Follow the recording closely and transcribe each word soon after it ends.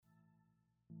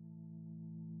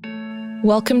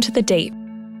Welcome to The Deep.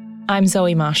 I'm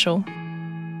Zoe Marshall.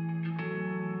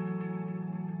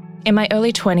 In my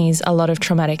early 20s, a lot of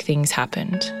traumatic things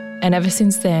happened, and ever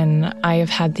since then, I have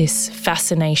had this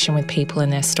fascination with people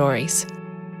and their stories.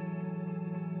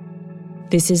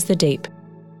 This is The Deep.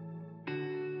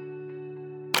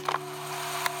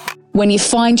 When you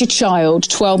find your child,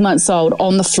 12 months old,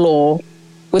 on the floor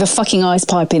with a fucking ice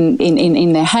pipe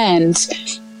in their hand,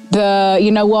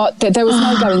 you know what? There was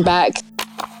no going back.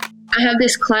 I have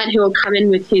this client who will come in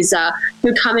with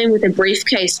a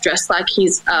briefcase dressed like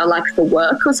he's like for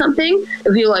work or something.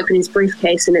 He'll open his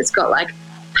briefcase and it's got like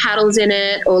paddles in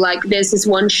it, or like there's this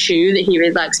one shoe that he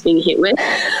really likes being hit with.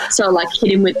 So I'll like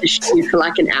hit him with the shoe for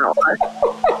like an hour.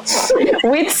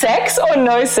 With sex or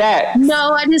no sex?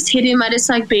 No, I just hit him. I just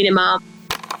like beat him up.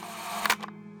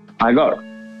 I got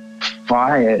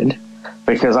fired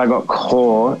because I got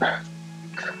caught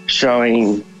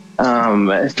showing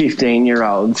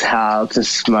 15-year-olds how to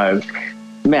smoke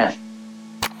meth.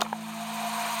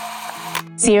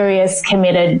 Serious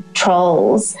committed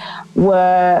trolls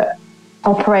were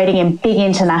operating in big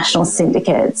international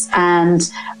syndicates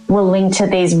and were linked to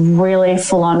these really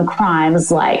full-on crimes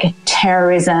like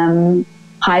terrorism,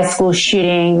 high school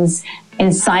shootings,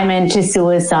 incitement to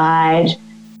suicide.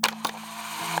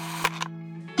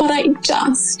 But I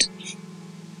just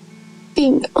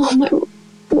think, oh my God,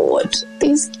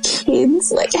 these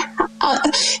kids, like,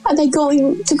 are they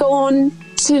going to go on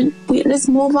to witness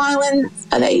more violence?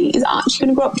 Is Archie going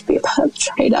to grow up to be a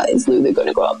perpetrator? Is Lulu going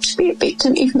to grow up to be a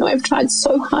victim, even though I've tried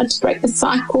so hard to break the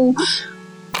cycle?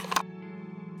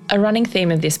 A running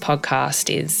theme of this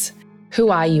podcast is, who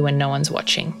are you when no one's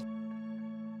watching?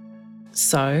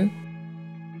 So,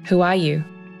 who are you?